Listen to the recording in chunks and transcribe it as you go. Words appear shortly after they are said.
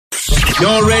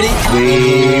Y'all ready?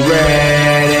 We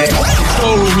ready.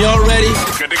 Control room, y'all ready?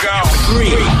 Good to go. 3,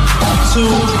 2,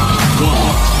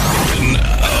 1.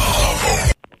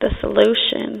 The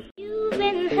solution. You've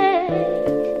been hurt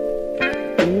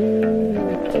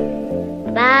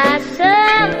by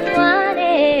someone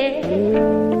else.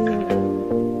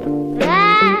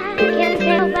 I can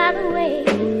tell by the way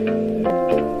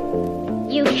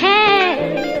you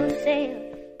carry yourself.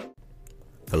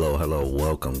 Hello,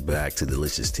 welcome back to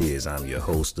Delicious Tears. I'm your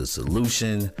host, The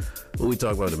Solution, where we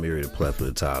talk about a myriad of plethora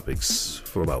of topics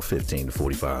for about 15 to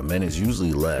 45 minutes,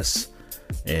 usually less.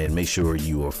 And make sure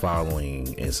you are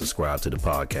following and subscribe to the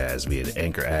podcast via the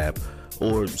Anchor app,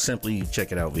 or simply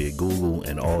check it out via Google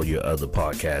and all your other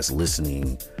podcast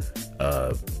listening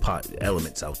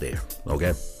elements out there.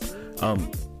 Okay.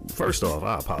 First off,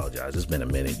 I apologize. It's been a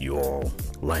minute, you all.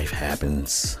 Life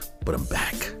happens, but I'm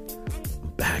back.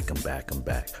 I'm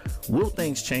back. Will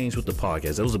things change with the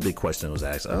podcast? That was a big question that was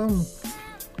asked.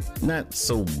 Not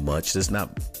so much. There's not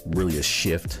really a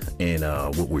shift in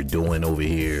what we're doing over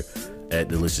here at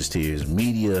Delicious Tears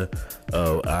Media.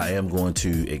 I am going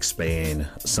to expand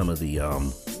some of the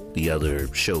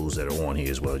other shows that are on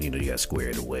here as well. You know, you got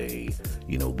Squared Away,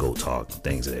 Go Talk,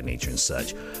 things of that nature and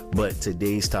such. But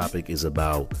today's topic is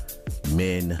about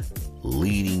men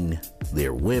leading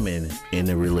their women in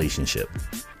a relationship.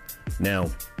 Now,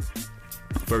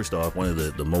 first off, one of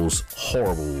the most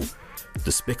horrible,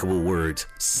 despicable words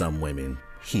some women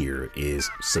hear is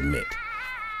submit.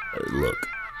 Look,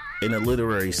 in a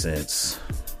literary sense,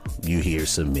 you hear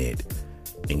submit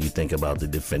and you think about the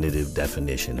definitive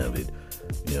definition of it,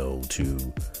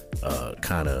 to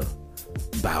kind of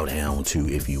bow down to,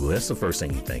 if you will. That's the first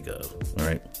thing you think of. All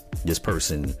right. This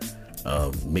person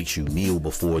makes you kneel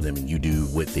before them and you do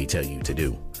what they tell you to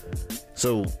do.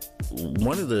 So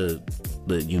one of the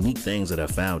unique things that I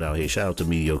found out here, shout out to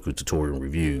Mediocre Tutorial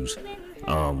Reviews,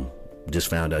 just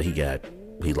found out he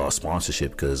lost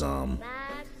sponsorship because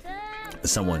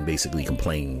someone basically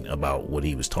complained about what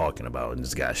he was talking about, and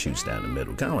this guy shoots down the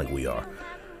middle, kind of like we are.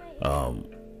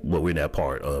 But we're not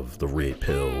part of the red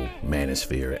pill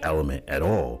manosphere element at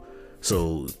all.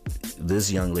 So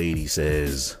this young lady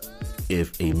says,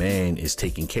 if a man is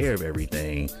taking care of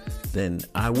everything, then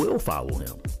I will follow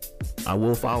him. I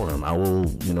will,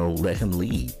 let him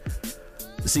lead.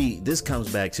 See, this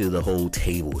comes back to the whole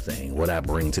table thing, what I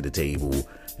bring to the table.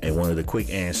 And one of the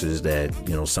quick answers that,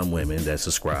 some women that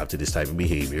subscribe to this type of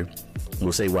behavior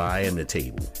will say, well, I am the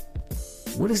table.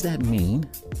 What does that mean?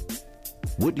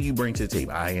 What do you bring to the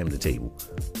table? I am the table.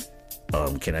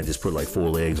 Can I just put like 4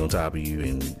 legs on top of you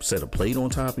and set a plate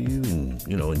on top of you and,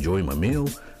 enjoy my meal?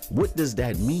 What does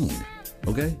that mean?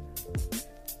 Okay.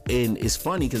 And it's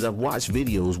funny because I've watched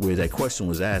videos where that question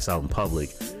was asked out in public,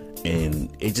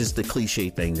 and it's just the cliche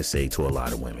thing to say to a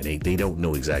lot of women. They don't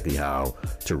know exactly how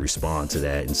to respond to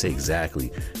that and say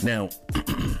exactly. Now,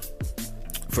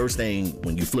 first thing,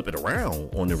 when you flip it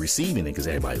around on the receiving end, because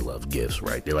everybody loves gifts,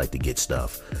 right? They like to get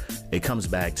stuff. It comes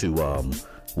back to,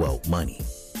 money.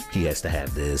 He has to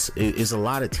have this. It's a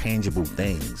lot of tangible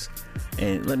things.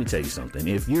 And let me tell you something.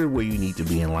 If you're where you need to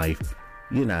be in life,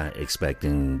 you're not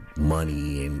expecting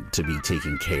money and to be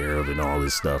taken care of and all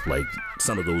this stuff like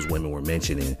some of those women were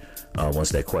mentioning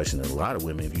once that question. And a lot of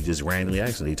women, if you just randomly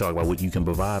ask them, they talk about what you can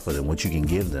provide for them, what you can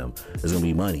give them. There's going to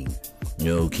be money.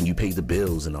 Can you pay the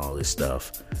bills and all this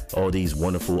stuff? All these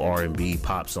wonderful R&B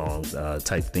pop songs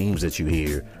type themes that you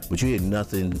hear, but you hear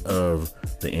nothing of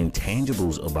the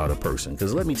intangibles about a person.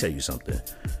 Because let me tell you something.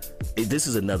 This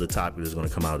is another topic that's going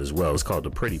to come out as well. It's called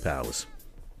the pretty palace.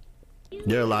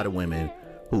 There are a lot of women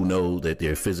who know that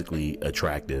they're physically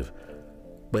attractive,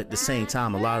 but at the same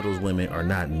time, a lot of those women are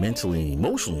not mentally and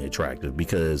emotionally attractive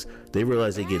because they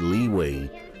realize they get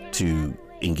leeway to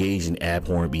engage in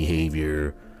abhorrent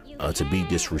behavior, to be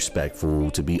disrespectful,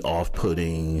 to be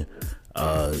off-putting,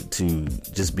 to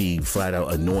just be flat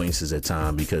out annoyances at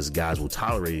times because guys will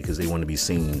tolerate it because they want to be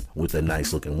seen with a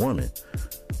nice looking woman.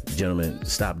 Gentlemen,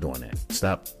 stop doing that.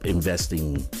 Stop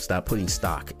investing, stop putting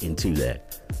stock into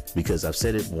that. Because I've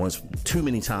said it once too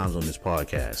many times on this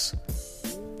podcast.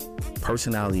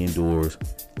 Personality endures,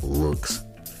 looks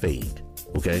fade.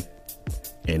 Okay?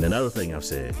 And another thing I've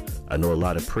said, I know a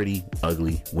lot of pretty,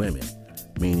 ugly women,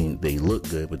 meaning they look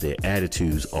good, but their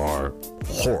attitudes are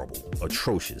horrible,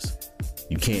 atrocious.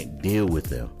 You can't deal with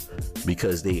them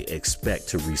because they expect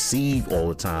to receive all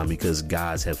the time because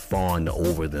guys have fawned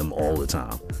over them all the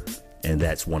time. And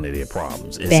that's one of their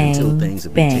problems. It's until things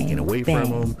have been taken away from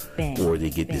them, or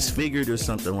they get disfigured or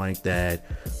something like that,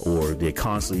 or they're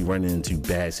constantly running into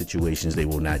bad situations, they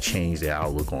will not change their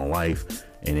outlook on life,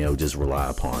 and they'll just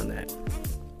rely upon that.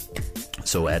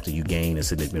 So after you gain a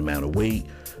significant amount of weight,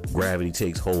 gravity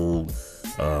takes hold,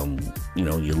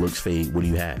 your looks fade, what do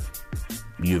you have?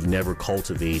 You've never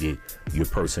cultivated your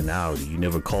personality. You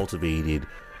never cultivated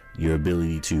your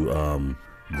ability to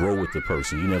grow with the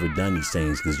person. You never done these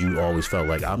things because you always felt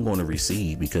like, I'm going to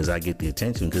receive because I get the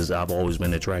attention because I've always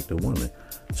been an attractive woman.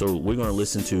 So we're going to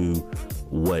listen to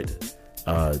what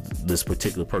this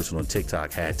particular person on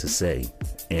TikTok had to say.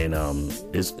 And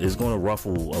it's going to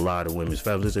ruffle a lot of women's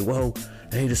feathers. They say, well,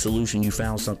 hey, the solution, you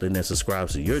found something that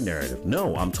subscribes to your narrative.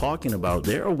 No, I'm talking about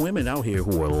there are women out here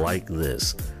who are like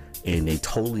this, and they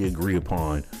totally agree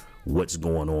upon what's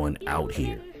going on out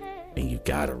here. And you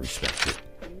got to respect it.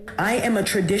 I am a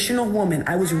traditional woman.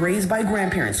 I was raised by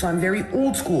grandparents, so I'm very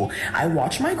old school. I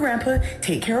watched my grandpa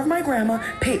take care of my grandma,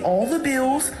 pay all the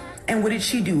bills. And what did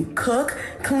she do? Cook,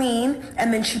 clean,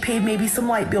 and then she paid maybe some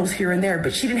light bills here and there,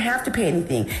 but she didn't have to pay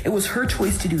anything. It was her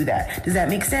choice to do that. Does that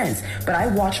make sense? But I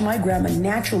watched my grandma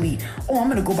naturally. Oh, I'm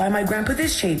gonna go buy my grandpa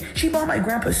this chain. She bought my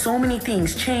grandpa so many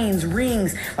things, chains,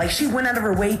 rings. Like, she went out of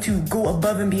her way to go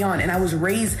above and beyond. And I was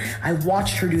raised, I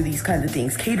watched her do these kinds of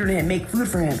things, cater to him, make food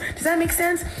for him. Does that make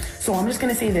sense? So I'm just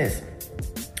gonna say this.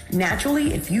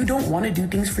 Naturally, if you don't want to do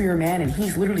things for your man and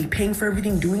he's literally paying for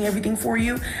everything, doing everything for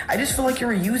you, I just feel like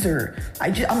you're a user.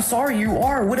 I'm sorry, you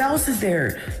are. What else is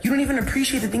there? You don't even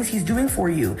appreciate the things he's doing for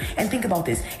you. And think about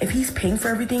this. If he's paying for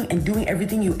everything and doing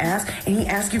everything you ask, and he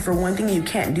asks you for one thing and you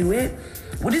can't do it,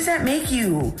 what does that make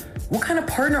you? What kind of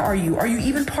partner are you? Are you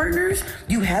even partners?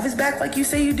 Do you have his back like you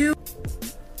say you do?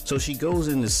 So she goes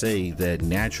in to say that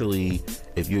naturally,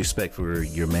 if you expect for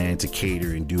your man to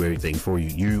cater and do everything for you,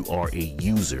 you are a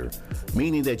user,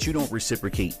 meaning that you don't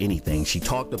reciprocate anything. She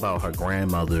talked about her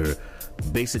grandmother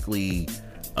basically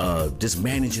just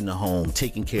managing the home,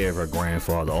 taking care of her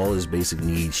grandfather, all his basic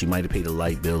needs. She might have paid a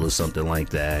light bill or something like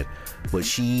that, but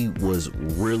she was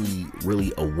really,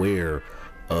 really aware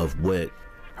of what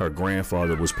her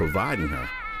grandfather was providing her.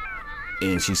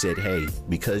 And she said, hey,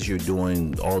 because you're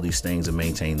doing all these things to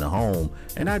maintain the home,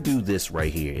 and I do this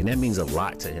right here, and that means a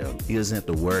lot to him. He doesn't have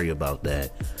to worry about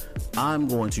that. I'm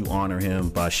going to honor him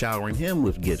by showering him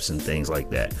with gifts and things like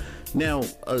that. Now,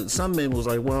 some men was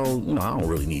like, well, I don't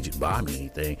really need you to buy me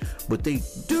anything. But they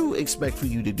do expect for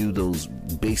you to do those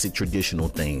basic traditional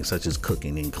things, such as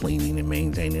cooking and cleaning and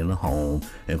maintaining the home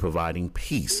and providing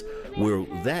peace, where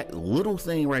that little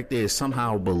thing right there is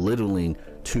somehow belittling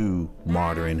to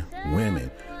modern women.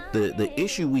 The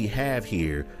issue we have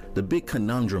here, the big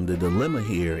conundrum, the dilemma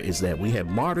here is that we have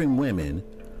modern women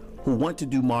who want to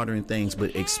do modern things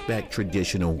but expect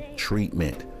traditional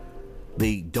treatment.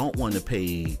 They don't want to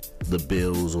pay the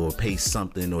bills or pay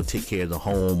something or take care of the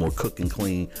home or cook and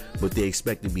clean, but they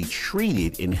expect to be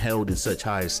treated and held in such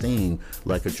high esteem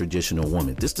like a traditional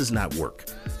woman. This does not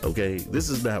work. Okay, this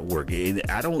does not work. And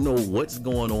I don't know what's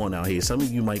going on out here. Some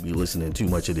of you might be listening to too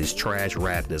much of this trash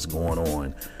rap that's going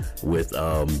on with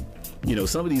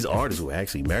some of these artists who are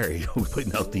actually married who are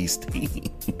putting out these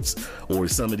things, or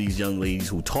some of these young ladies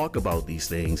who talk about these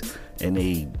things and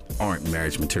they aren't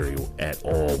marriage material at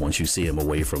all once you see them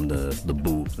away from the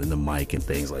booth and the mic and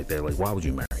things like that. Like, why would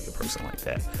you marry a person like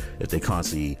that if they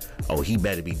constantly, oh, he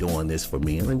better be doing this for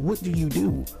me? And like, what do you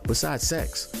do besides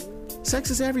sex? Sex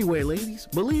is everywhere, ladies,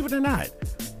 believe it or not.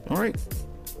 All right,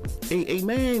 a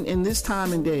man in this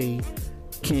time and day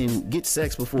can get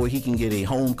sex before he can get a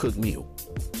home cooked meal.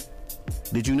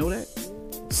 Did you know that?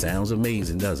 Sounds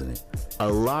amazing, doesn't it? A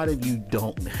lot of you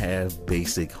don't have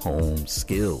basic home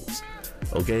skills,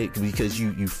 okay? Because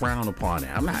you frown upon it.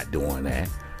 I'm not doing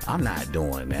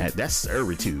that. That's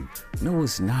servitude. No,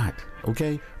 it's not,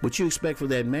 okay? But you expect for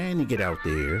that man to get out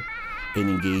there and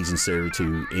engage in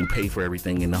servitude and pay for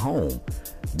everything in the home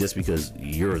just because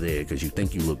you're there because you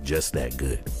think you look just that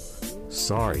good.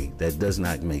 Sorry, that does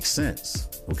not make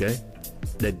sense, okay?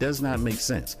 That does not make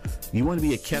sense. You want to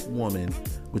be a kept woman,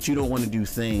 but you don't want to do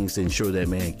things to ensure that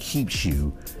man keeps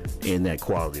you in that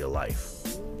quality of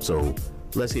life. So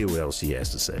let's hear what else he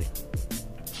has to say.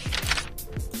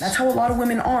 That's how a lot of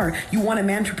women are. You want a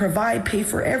man to provide, pay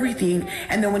for everything,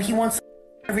 and then when he wants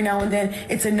every now and then,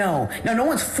 it's a no. Now, no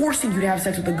one's forcing you to have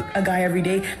sex with a guy every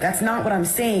day. That's not what I'm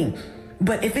saying.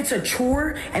 But if it's a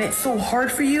chore and it's so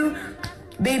hard for you,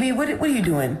 baby, what are you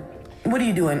doing? What are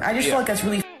you doing? I just feel like that's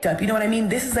really up. You know what I mean?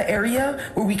 This is the area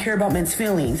where we care about men's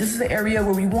feelings. This is the area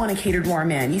where we want to cater to our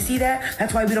man. You see that?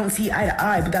 That's why we don't see eye to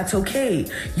eye, but that's okay.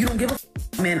 You don't give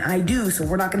a man, I do, so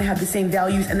we're not going to have the same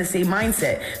values and the same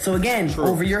mindset. So again,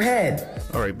 over your head.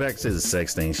 All right, back to the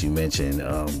sex thing she mentioned.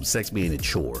 Sex being a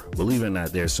chore. Believe it or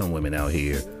not, there's some women out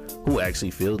here who actually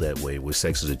feel that way, where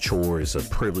sex is a chore. It's a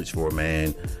privilege for a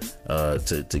man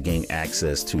to gain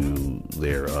access to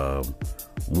their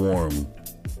warm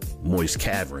moist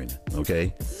cavern.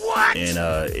 Okay. What?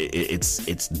 And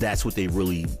it's that's what they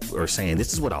really are saying.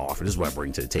 This is what I offer. This is what I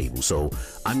bring to the table. So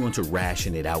I'm going to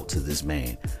ration it out to this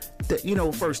man. That, you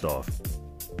know, first off,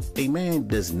 a man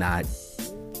does not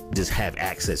just have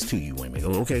access to you women.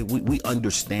 Okay, we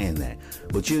understand that,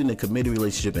 but you're in a committed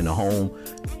relationship in a home,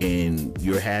 and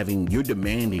you're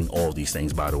demanding all these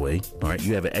things, by the way. All right,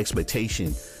 you have an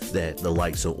expectation that the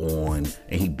lights are on,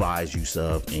 and he buys you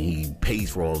stuff, and he pays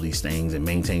for all these things and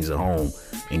maintains the home,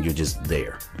 and you're just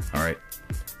there. All right,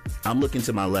 I'm looking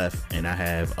to my left, and I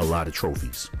have a lot of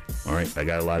trophies. All right, I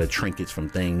got a lot of trinkets from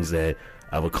things that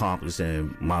I've accomplished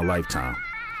in my lifetime.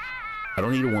 I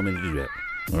don't need a woman to do that.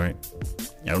 All right,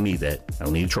 I don't need that. I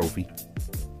don't need a trophy.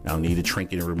 I don't need a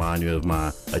trinket to remind me of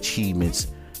my achievements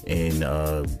and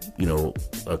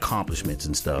accomplishments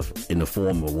and stuff in the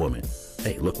form of a woman.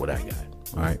 Hey, look what I got.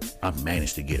 All right, I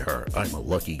managed to get her. I'm a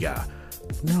lucky guy.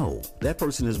 No, that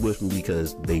person is with me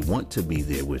because they want to be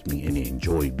there with me and they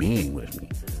enjoy being with me.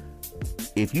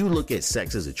 If you look at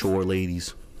sex as a chore,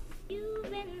 ladies,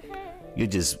 you're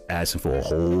just asking for a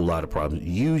whole lot of problems.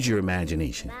 Use your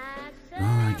imagination. Oh,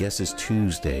 I guess it's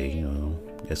Tuesday,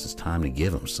 guess it's time to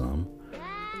give him some.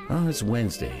 Oh, it's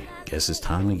Wednesday. Guess it's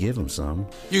time to give him some.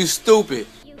 You stupid.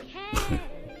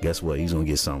 Guess what? He's gonna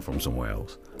get something from somewhere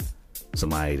else.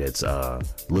 Somebody that's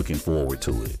looking forward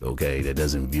to it, okay? That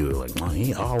doesn't view it like, oh,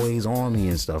 he always on me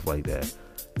and stuff like that.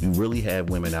 You really have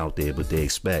women out there, but they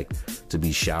expect to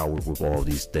be showered with all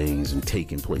these things and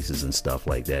taken places and stuff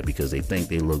like that because they think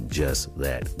they look just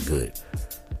that good.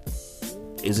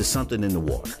 Is it something in the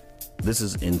water? This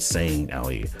is insane out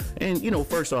here. And,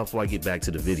 first off, before I get back to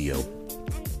the video,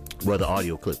 the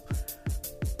audio clip,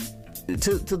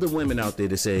 to the women out there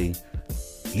to say,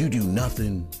 you do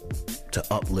nothing to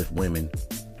uplift women,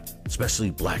 especially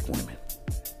black women.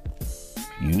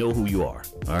 You know who you are,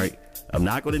 all right? I'm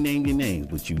not going to name your names,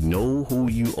 but you know who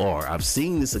you are. I've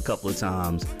seen this a couple of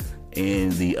times in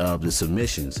the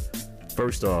submissions.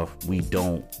 First off, we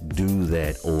don't do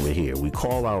that over here. We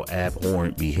call out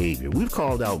abhorrent behavior. We've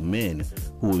called out men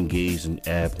who engage in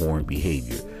abhorrent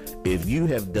behavior. If you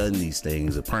have done these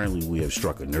things, apparently we have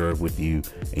struck a nerve with you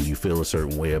and you feel a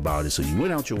certain way about it. So you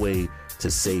went out your way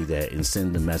to say that and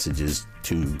send the messages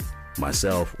to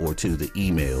myself or to the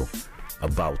email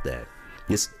about that.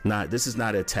 This is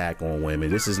not an attack on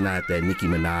women. This is not that Nicki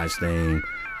Minaj thing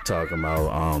talking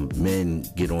about men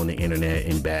get on the internet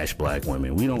and bash black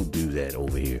women. We don't do that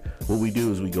over here. What we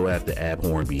do is we go after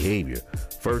abhorrent behavior.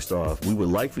 First off, we would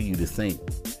like for you to think,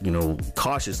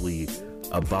 cautiously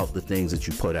about the things that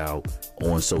you put out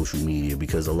on social media,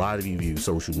 because a lot of you view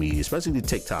social media, especially the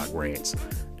TikTok rants,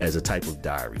 as a type of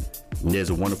diary. And there's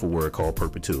a wonderful word called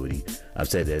perpetuity. I've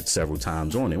said that several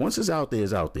times on it. Once it's out there,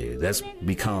 it's out there. That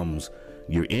becomes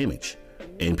your image,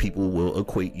 and people will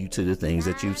equate you to the things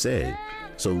that you've said.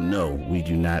 So no, we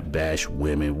do not bash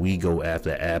women. We go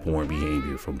after abhorrent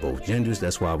behavior from both genders.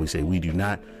 That's why we say we do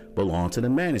not belong to the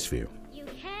manosphere.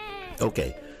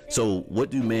 Okay, so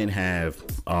what do men have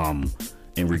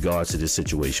in regards to this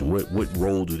situation? What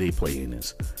role do they play in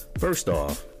this? First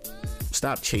off,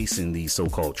 stop chasing these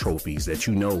so-called trophies that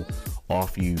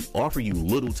offer you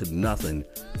little to nothing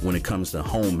when it comes to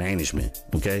home management.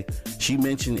 Okay, she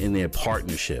mentioned in their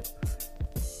partnership.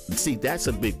 See, that's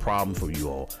a big problem for you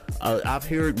all. I've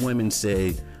heard women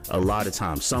say a lot of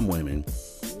times, some women,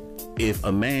 if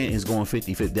a man is going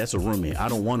 50-50, that's a roommate. I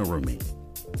don't want a roommate.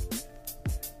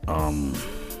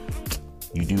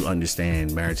 You do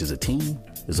understand marriage is a team,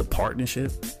 is a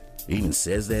partnership. It even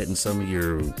says that in some of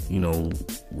your,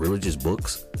 religious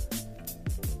books.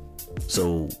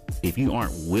 So if you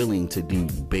aren't willing to do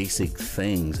basic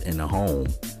things in the home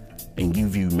and you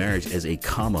view marriage as a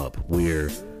come up where,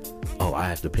 I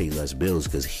have to pay less bills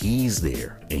because he's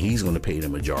there and he's going to pay the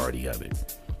majority of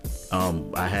it.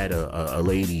 I had a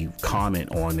lady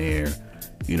comment on there,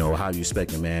 how do you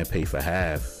expect a man to pay for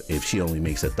half if she only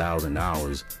makes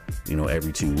 $1,000,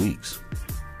 every 2 weeks?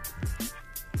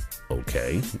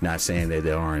 Okay, not saying that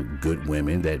there aren't good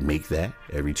women that make that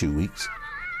every 2 weeks,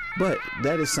 but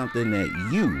that is something that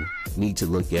you need to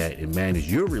look at and manage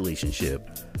your relationship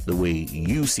the way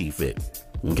you see fit.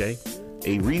 Okay,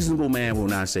 a reasonable man will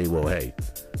not say, well, hey,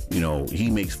 he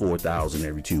makes $4,000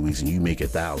 every 2 weeks and you make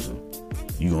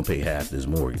 $1,000. You gonna pay half this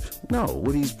mortgage? No,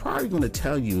 what he's probably gonna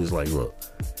tell you is like, look,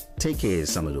 take care of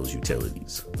some of those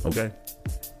utilities. Okay,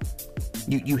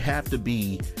 you have to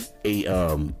be a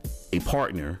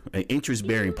partner, an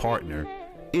interest-bearing partner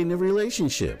in the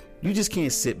relationship. You just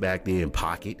can't sit back there and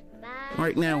pocket. All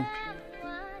right, now,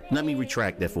 let me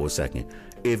retract that for a second.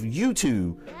 If you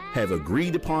two have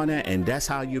agreed upon that and that's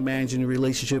how you're managing the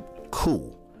relationship,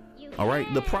 cool. All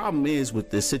right. The problem is with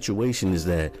this situation is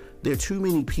that there are too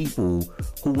many people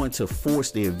who want to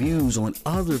force their views on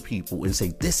other people and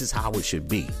say this is how it should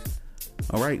be.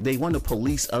 All right. They want to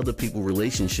police other people's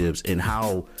relationships and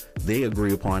how they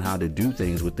agree upon how to do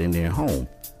things within their home.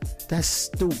 That's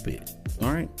stupid.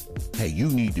 All right. Hey, you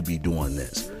need to be doing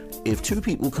this. If two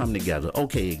people come together,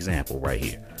 okay, example right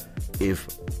here. If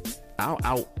I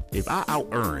out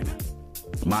earn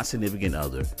my significant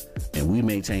other and we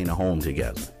maintain a home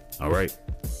together, all right,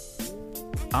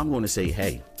 I'm going to say,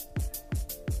 hey,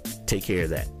 take care of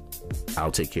that.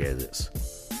 I'll take care of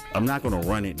this. I'm not going to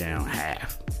run it down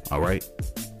half. All right.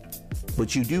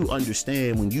 But you do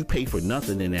understand when you pay for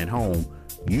nothing in that home,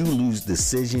 you lose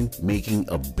decision making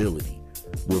ability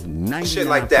with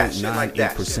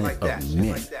 99.98% of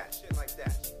men.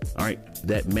 All right.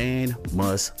 That man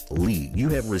must lead. You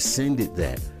have rescinded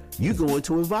that. You go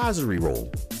into advisory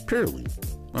role, purely.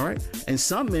 All right. And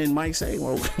some men might say,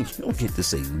 well, you don't get to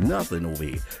say nothing over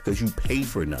here because you pay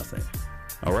for nothing.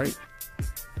 All right.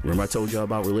 Remember I told y'all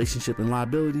about relationship and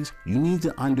liabilities? You need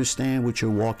to understand what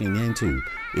you're walking into.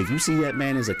 If you see that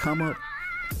man as a come up,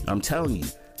 I'm telling you,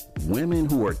 women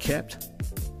who are kept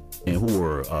and who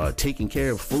are taken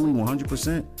care of fully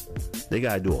 100%, they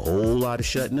got to do a whole lot of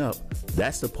shutting up.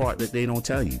 That's the part that they don't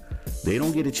tell you. They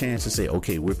don't get a chance to say,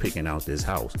 okay, we're picking out this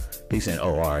house. He's saying,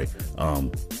 oh, all right,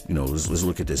 let's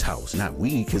look at this house. Not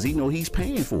we, because he know he's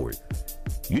paying for it.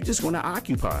 You're just going to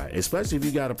occupy, especially if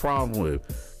you got a problem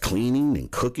with cleaning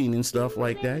and cooking and stuff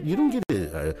like that. You don't get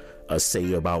a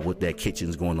say about what that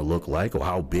kitchen's going to look like or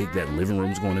how big that living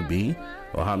room's going to be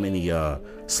or how many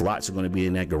slots are going to be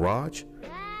in that garage,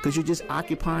 because you're just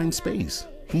occupying space.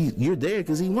 You're there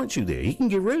because he wants you there. He can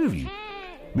get rid of you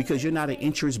because you're not an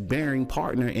interest-bearing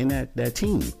partner in that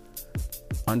team.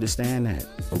 Understand that,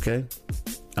 okay?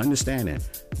 Understand that.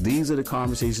 These are the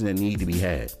conversations that need to be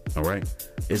had, all right?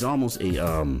 It's almost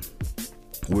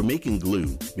we're making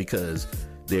glue because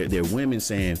they're women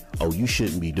saying, oh, you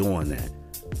shouldn't be doing that.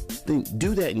 Then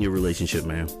do that in your relationship,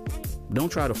 man. Don't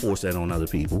try to force that on other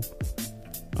people,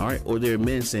 all right? Or there are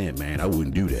men saying, man, I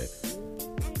wouldn't do that.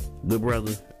 Good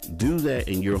brother, do that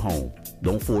in your home.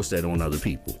 Don't force that on other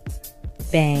people.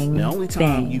 Bang. The only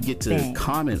time bang, you get to bang,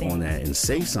 comment bang. on that and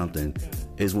say something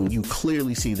is when you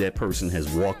clearly see that person has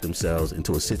walked themselves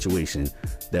into a situation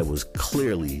that was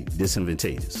clearly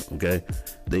disadvantageous. Okay,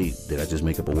 did I just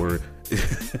make up a word?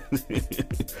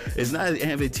 It's not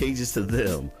advantageous to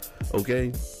them.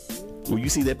 Okay, when you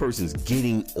see that person's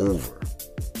getting over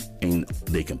and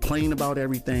they complain about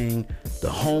everything, the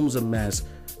home's a mess,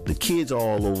 the kids are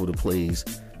all over the place,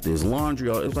 there's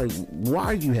laundry. It's like,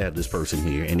 why do you have this person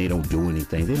here and they don't do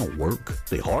anything? They don't work.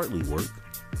 They hardly work.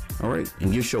 All right.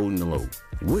 And you're shouldering the load.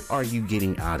 What are you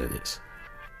getting out of this?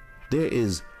 There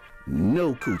is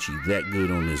no coochie that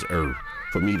good on this earth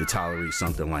for me to tolerate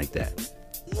something like that.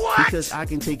 What? Because I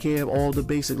can take care of all the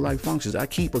basic life functions. I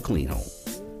keep a clean home.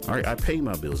 All right. I pay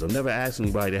my bills. I've never asked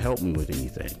anybody to help me with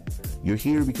anything. You're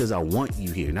here because I want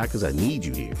you here, not because I need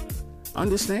you here.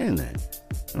 Understand that.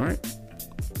 All right.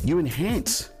 You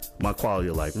enhance my quality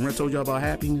of life. Remember I told you about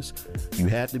happiness? You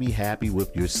have to be happy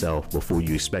with yourself before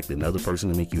you expect another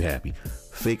person to make you happy.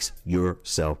 Fix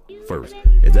yourself first.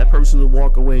 If that person will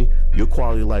walk away, your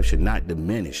quality of life should not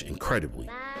diminish incredibly.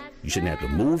 You shouldn't have to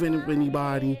move in with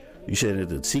anybody. You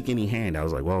shouldn't have to seek any hand. I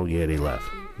was like, well, yeah, they left.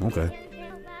 Okay.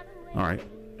 All right.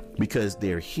 Because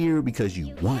they're here because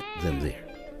you want them there.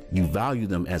 You value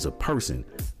them as a person.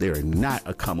 They're not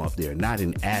a come up. They're not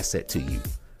an asset to you.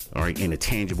 All right. In a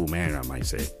tangible manner, I might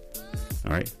say.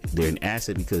 All right. They're an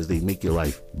asset because they make your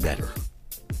life better.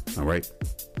 All right.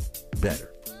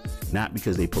 Better. Not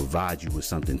because they provide you with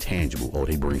something tangible. Oh,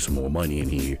 they bring some more money in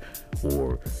here,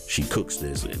 or she cooks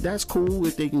this. That's cool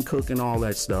if they can cook and all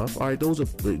that stuff. All right. Those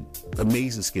are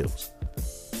amazing skills.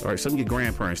 All right. Some of your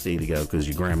grandparents stayed together because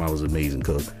your grandma was an amazing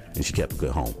cook and she kept a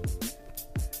good home.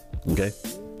 Okay.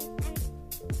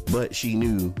 But she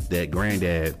knew that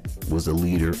granddad was the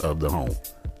leader of the home.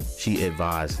 She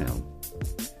advised him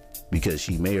because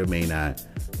she may or may not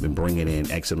been bringing in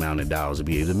X amount of dollars to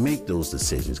be able to make those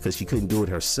decisions because she couldn't do it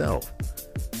herself.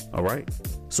 All right.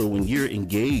 So when you're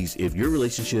engaged, if your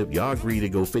relationship, y'all agree to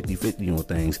go 50-50 on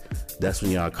things, that's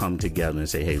when y'all come together and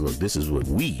say, hey, look, this is what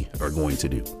we are going to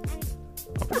do.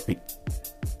 All right.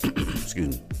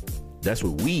 Excuse me. That's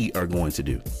what we are going to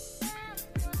do.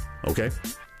 Okay.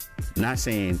 Not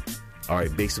saying, all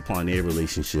right, based upon their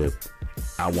relationship,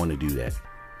 I want to do that.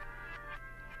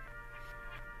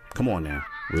 Come on now.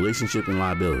 Relationship and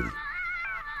liability.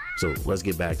 So let's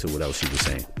get back to what else she was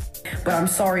saying. But I'm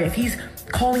sorry, if he's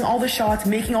calling all the shots,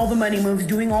 making all the money moves,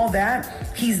 doing all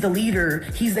that, he's the leader.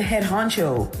 He's the head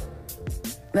honcho.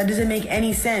 That doesn't make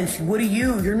any sense. What are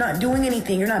you? You're not doing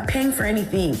anything. You're not paying for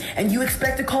anything. And you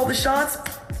expect to call the shots?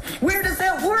 Where does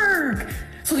that work?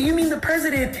 So you mean the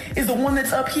president is the one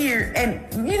that's up here? And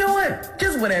you know what?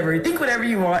 Just whatever. Think whatever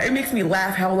you want. It makes me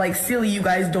laugh how like silly you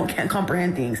guys can't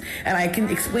comprehend things. And I can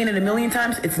explain it a million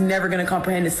times. It's never going to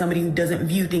comprehend to somebody who doesn't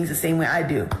view things the same way I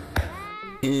do.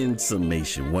 In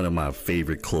summation, one of my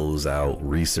favorite closeout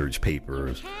research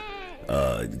papers,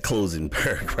 closing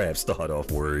paragraph start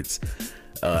off words.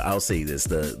 I'll say this,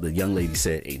 the young lady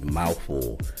said a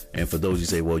mouthful, and for those who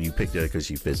say, well, you picked her because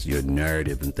she fits your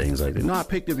narrative and things like that. No, I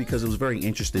picked her because it was very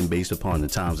interesting based upon the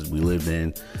times that we lived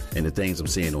in and the things I'm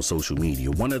seeing on social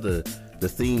media. One of the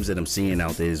themes that I'm seeing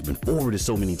out there has been forwarded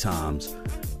so many times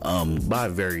by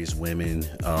various women.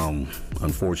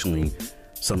 Unfortunately,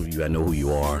 some of you, I know who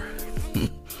you are.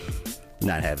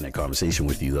 Not having that conversation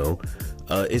with you though.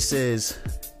 It says,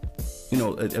 you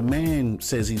know, a man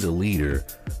says he's a leader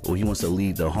or he wants to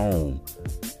lead the home,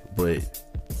 but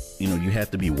you know, you have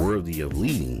to be worthy of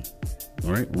leading.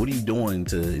 All right. What are you doing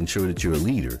to ensure that you're a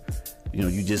leader? You know,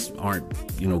 you just aren't,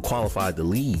 you know, qualified to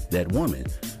lead that woman.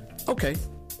 Okay,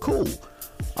 cool.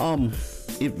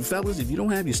 If you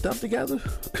don't have your stuff together,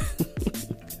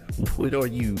 why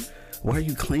are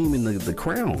you claiming the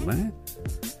crown, man?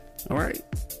 All right.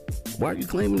 Why are you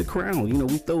claiming the crown? You know,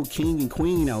 we throw king and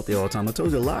queen out there all the time. I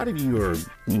told you a lot of you are,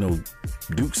 you know,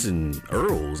 dukes and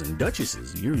earls and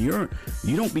duchesses. You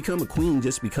don't become a queen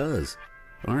just because.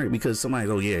 All right, because somebody,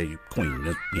 oh yeah, you're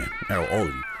queen. Yeah, all of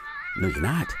you. No, you're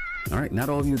not. All right, not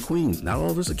all of you are queens. Not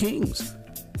all of us are kings.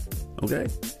 Okay,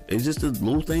 it's just a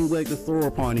little thing we like to throw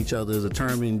upon each other as a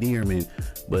term of endearment.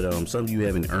 But some of you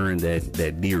haven't earned that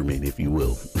endearment, if you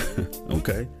will.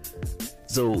 Okay,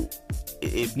 so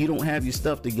if you don't have your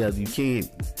stuff together, you can't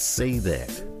say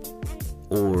that,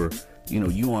 or you know,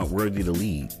 you aren't worthy to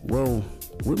lead. Well,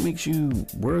 what makes you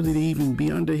worthy to even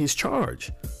be under his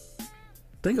charge?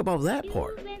 Think about that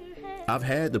part. I've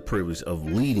had the privilege of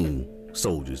leading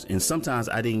soldiers, and sometimes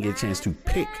I didn't get a chance to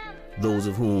pick those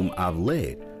of whom I've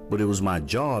led, but it was my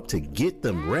job to get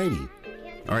them ready,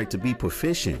 all right, to be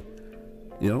proficient.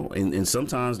 You know, and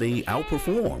sometimes they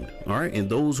outperformed. All right. And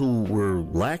those who were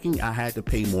lacking, I had to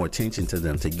pay more attention to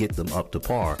them to get them up to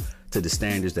par to the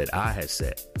standards that I had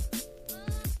set.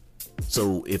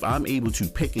 So if I'm able to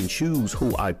pick and choose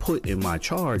who I put in my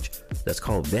charge, that's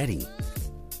called vetting.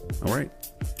 All right.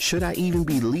 Should I even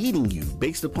be leading you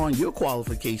based upon your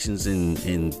qualifications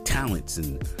and talents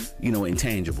and, you know,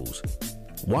 intangibles?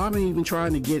 Why am I even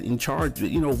trying to get in charge?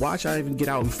 You know, why should I even get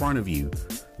out in front of you?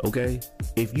 Okay,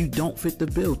 if you don't fit the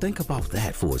bill, think about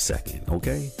that for a second.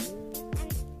 Okay,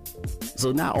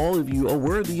 so now all of you are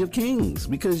worthy of kings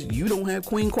because you don't have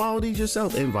queen qualities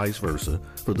yourself, and vice versa.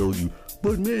 For those you,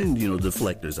 but men, you know,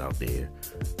 deflectors out there.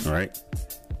 All right,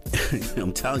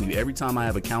 I'm telling you, every time I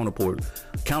have a counterpoint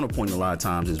a lot of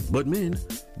times is but men,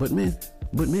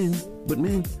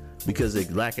 because they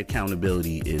lack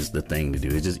accountability is the thing to do.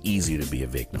 It's just easier to be a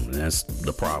victim, and that's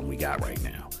the problem we got right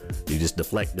now. You just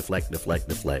deflect.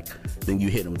 Then you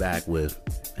hit them back with,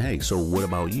 hey, so what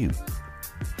about you?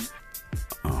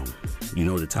 You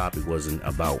know, the topic wasn't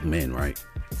about men, right?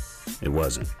 It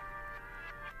wasn't.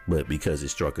 But because it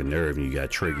struck a nerve and you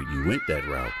got triggered, you went that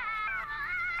route.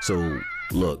 So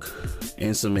look,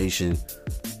 in summation,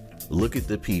 look at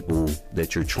the people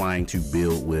that you're trying to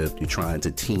build with, you're trying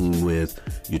to team with,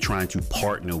 you're trying to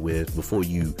partner with before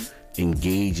you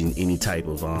engage in any type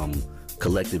of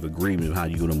collective agreement of how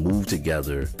you're going to move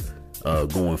together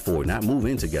going forward. Not move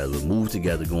in together, but move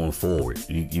together going forward.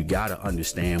 You got to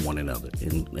understand one another.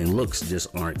 And looks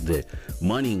just aren't the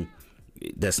money.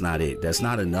 That's not it. That's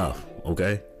not enough.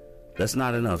 Okay. That's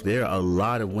not enough. There are a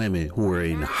lot of women who are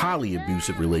in highly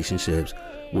abusive relationships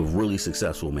with really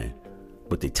successful men,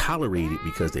 but they tolerate it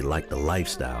because they like the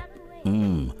lifestyle.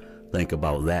 Think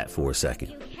about that for a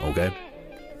second. Okay.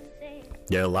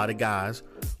 There are a lot of guys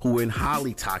who are in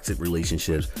highly toxic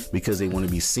relationships because they want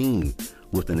to be seen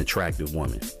with an attractive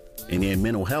woman, and their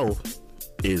mental health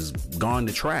is gone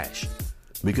to trash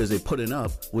because they're putting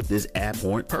up with this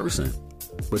abhorrent person.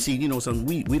 But see, you know, something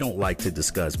we don't like to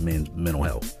discuss men's mental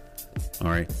health. All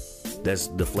right. That's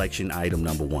deflection item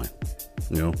number one.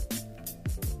 You know,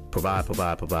 provide.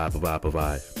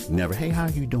 Never, hey, how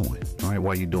you doing? All right.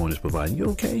 Why you doing this? Providing. You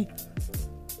okay?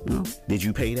 No. Did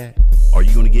you pay that? Are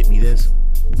you going to get me this?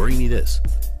 Bring me this.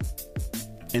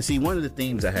 And see, one of the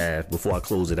themes I have before I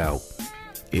close it out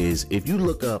is if you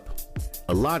look up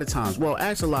a lot of times, well,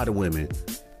 ask a lot of women,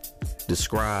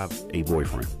 describe a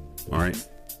boyfriend. All right.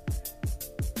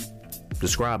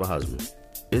 Describe a husband.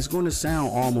 It's going to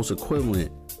sound almost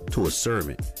equivalent to a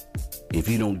servant if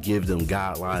you don't give them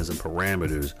guidelines and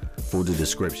parameters for the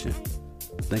description.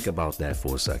 Think about that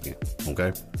for a second,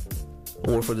 okay?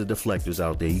 Or for the deflectors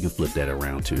out there, you can flip that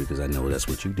around too, because I know that's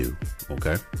what you do,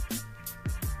 okay?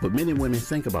 But men and women,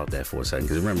 think about that for a second,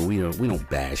 because remember, we don't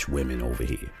bash women over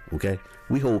here, okay?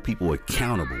 We hold people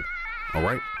accountable, all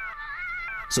right?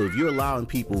 So if you're allowing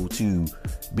people to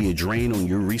be a drain on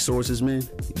your resources, man,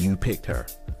 you picked her,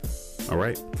 all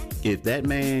right? If that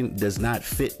man does not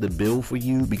fit the bill for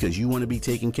you because you want to be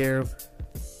taken care of,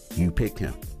 you picked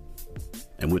him.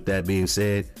 And with that being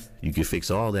said, you can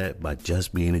fix all that by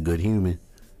just being a good human.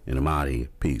 And I'm out of here.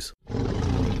 Peace.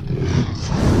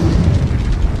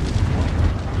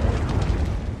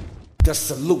 The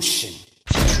solution.